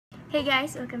Hey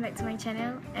guys, welcome back to my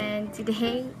channel, and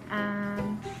today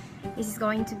this is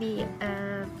going to be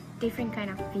a different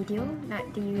kind of video, not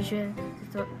the usual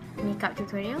makeup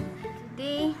tutorial.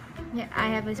 Today I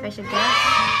have a special guest.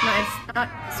 No, it's not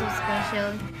so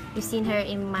special. You've seen her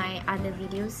in my other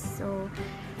videos. So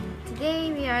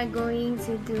today we are going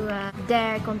to do a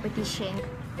dare competition,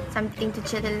 something to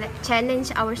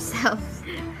challenge ourselves.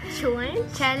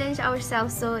 Challenge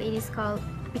ourselves. So it is called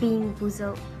Bean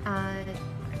Boozled.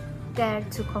 Dare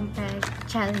to compare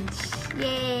challenge.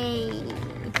 Yay!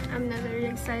 I'm not very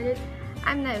excited.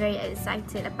 I'm not very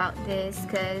excited about this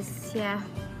because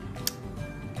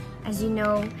as you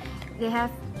know, they have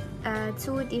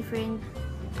two different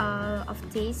of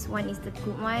taste. One is the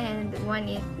good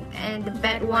one, and the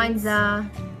bad ones are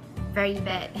very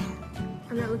bad.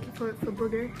 I'm not looking for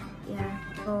booger. Yeah.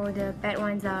 So the bad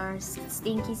ones are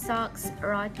stinky socks,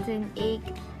 rotten egg,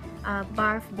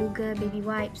 barf, booger, baby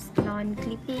wipes,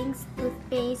 non-clippings,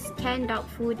 toothpaste, canned dog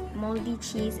food, moldy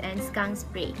cheese, and skunk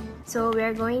spray. So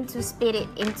we're going to split it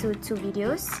into two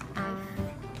videos.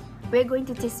 We're going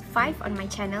to test 5 on my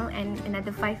channel and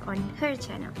another 5 on her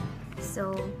channel.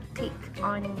 So click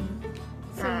on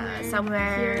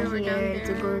somewhere here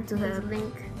to go to her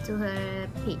link to her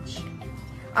page,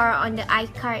 or on the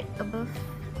iCard above.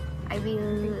 I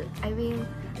will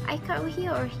iCard over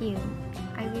here or here.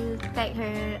 I will tag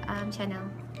her channel.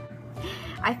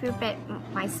 I prepared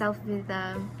myself with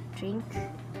a drink.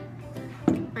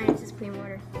 Mine is just plain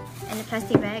water And a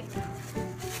plastic bag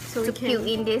so to puke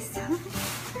in this.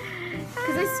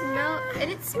 Because I smell,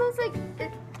 and it smells like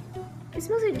it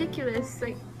smells ridiculous.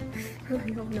 Like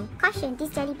no. Caution, these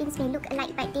jelly beans may look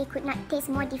alike, but they could not taste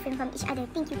more different from each other.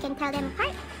 Think you can tell them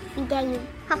apart? We dare you.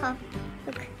 Haha.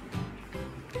 Look.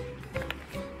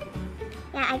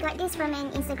 Yeah, I got this from an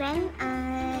Instagram.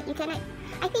 You cannot.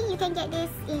 I think you can get this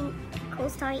in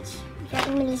cold storage if you're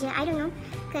in Malaysia. I don't know,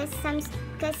 because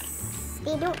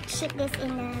they don't ship this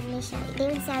in Malaysia. They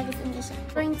don't sell this in Malaysia.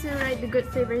 I'm going to write the good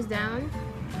flavors down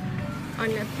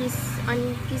on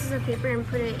pieces of paper and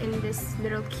put it in this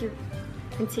little cute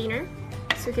container,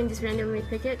 so we can just randomly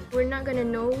pick it. We're not gonna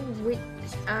know which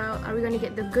are we gonna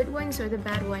get, the good ones or the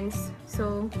bad ones.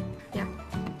 So yeah.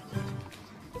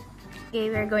 Okay,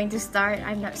 we're going to start.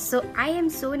 I am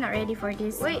so not ready for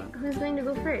this. Wait, who's going to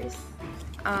go first?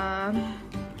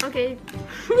 Okay,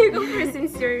 you go first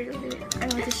since you're.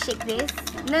 I'm going to shake this.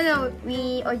 No,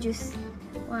 we all juice.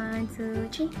 1,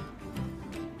 2, 3.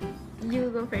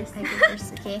 You go first. I go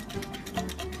first, okay.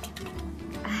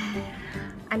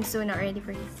 I'm so not ready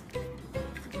for this.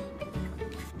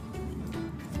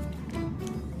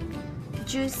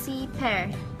 Juicy pear.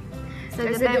 So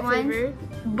That's the bad a good one. flavor.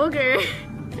 Booger.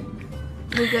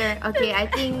 Booger. Okay, I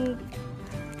think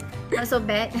not so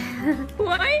bad.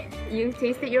 Why? You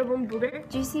tasted your own booger?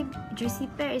 Juicy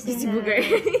pear is Juicy in booger.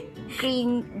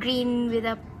 green with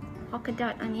a polka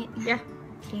dot on it. Yeah.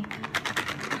 Okay.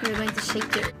 We're going to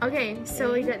shake it. Okay,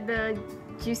 so we got the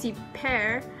juicy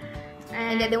pear,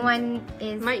 And the other one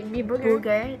is might be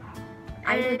booger.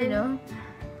 I don't know.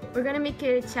 We're gonna make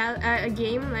a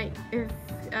game, like if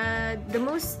the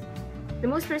most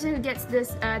person who gets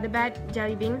this the bad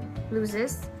jelly bean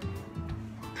loses.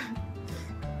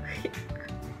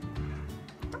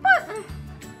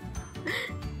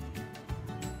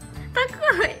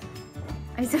 Takut.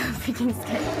 I'm so freaking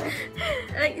scared.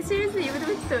 Like seriously,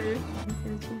 betul-betul.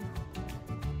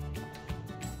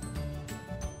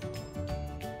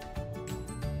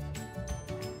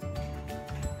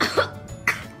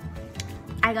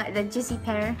 I got the juicy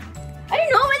pear. I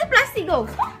don't know where the plastic goes.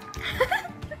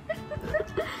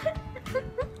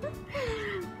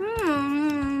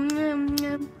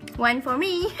 One for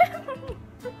me.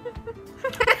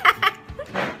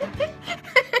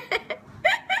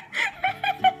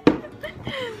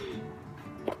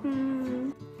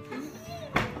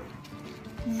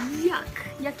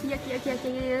 Yucky.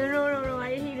 No,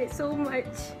 I hate it so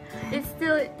much. It's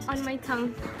still on my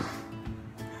tongue.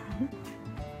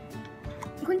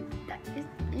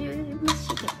 You must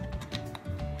shake it.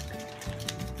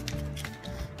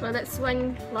 Well, that's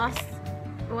one lost.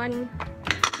 1-0.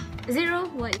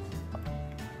 What?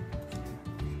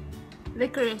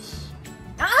 Licorice.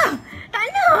 Ah!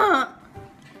 Ano?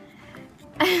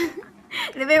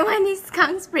 The bad one is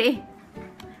skunk spray.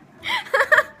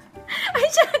 I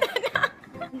don't know.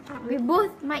 We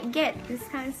both might get the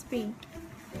skunk spray.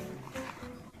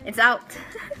 It's out.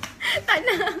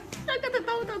 Tana.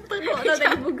 Nakakatawa tau. Teruk tau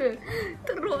tadi booger.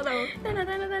 Teruk tau. Tana.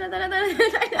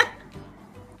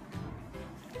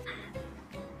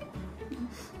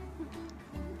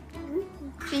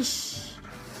 Fish.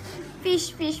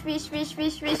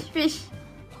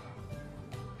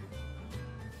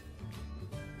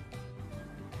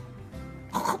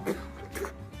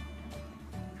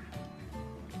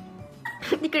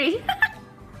 licorice.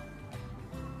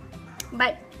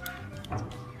 But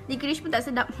licorice pun tak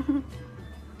sedap.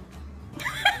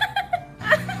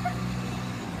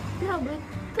 Ya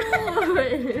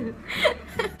betul.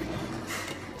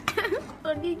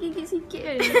 Oh, dia gigit sikit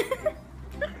kan.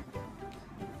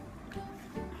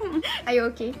 Are you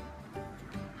okay?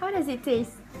 How does it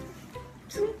taste?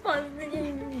 Sumpah dia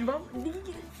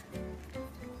gigit.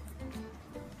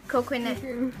 Coconut.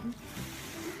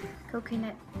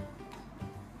 Coconut.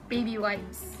 Baby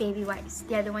wipes. Baby wipes.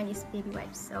 The other one is baby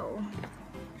wipes. So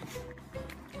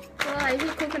Well, I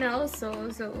hate coconut also,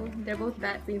 so they're both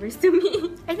bad flavors to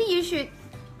me. I think you should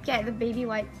get the baby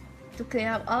wipe to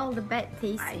clean up all the bad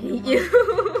taste. I in hate your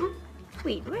you.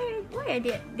 Wait, why are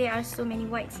there are so many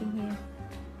whites in here?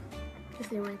 Because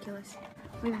they want to kill us.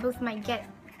 We both might get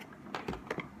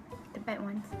the bad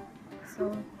ones.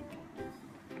 So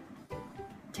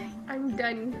I'm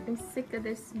done. I'm sick of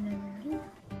this.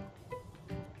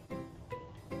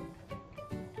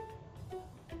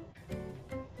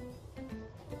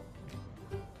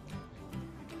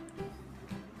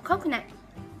 Coconut.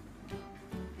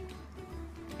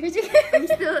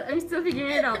 I'm still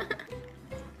figuring it out.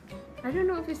 I don't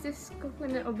know if it's this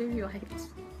coconut or baby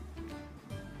wipes,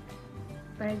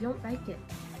 but I don't like it.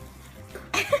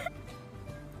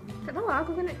 Tak tahu lah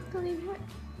coconut atau baby wipe.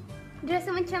 Dia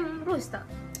rasa macam rose tak?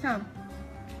 Huh.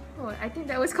 Oh, I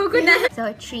think that was coconut. So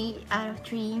 3 out of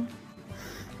 3.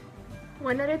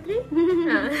 1 out of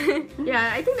 3?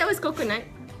 Yeah, I think that was coconut.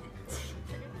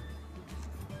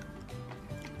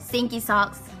 Stinky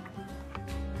socks.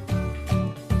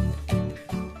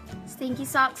 Stinky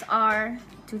socks are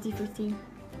Tutti Frutti.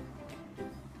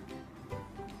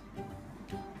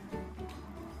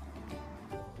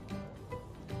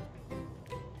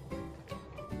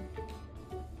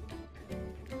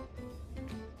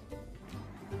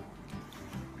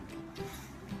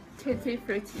 Tutti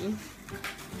Frutti.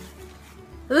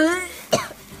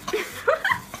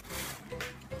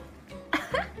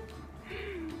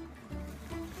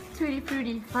 Tutti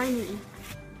Frutti, finally.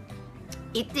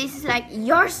 It tastes like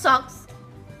your socks.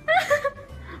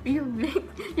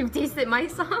 You've tasted my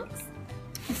socks?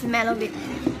 Smell of it.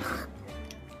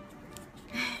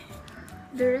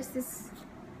 The rest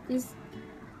is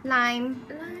Lime.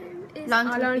 lawn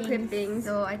Clippings. clippings.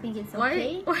 So I think it's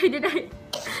okay. Why did I?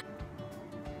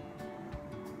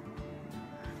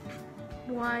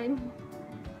 1,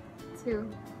 2.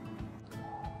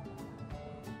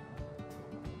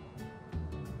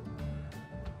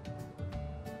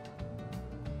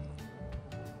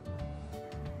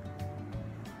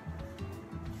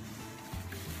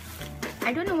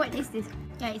 I don't know what is this.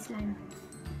 Yeah, it's lime.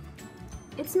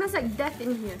 It smells like death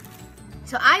in here.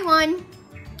 So I won.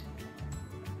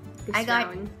 This I got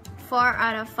round. 4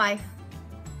 out of 5.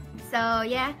 So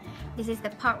yeah, this is the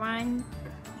part 1,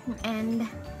 and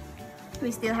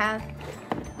we still have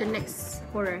the next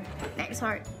horror. next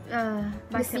part.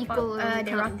 The sequel will the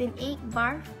come. rotten egg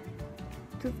bar,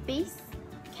 toothpaste,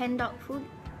 canned dog food,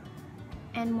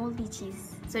 and moldy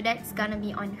cheese. So that's gonna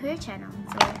be on her channel.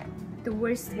 So The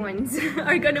worst ones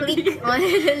are gonna click be on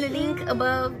the link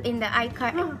above in the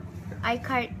iCard.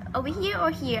 iCard over here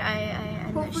or here.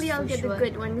 I'm Hopefully not I'll so get sure. the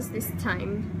good ones this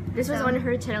time. This was So- on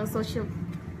her channel, so she'll,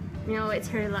 you know, it's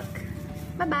her luck.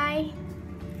 Bye bye.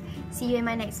 See you in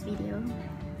my next video.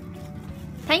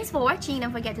 Thanks for watching.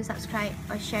 Don't forget to subscribe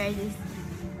or share this.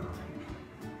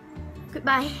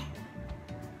 Goodbye.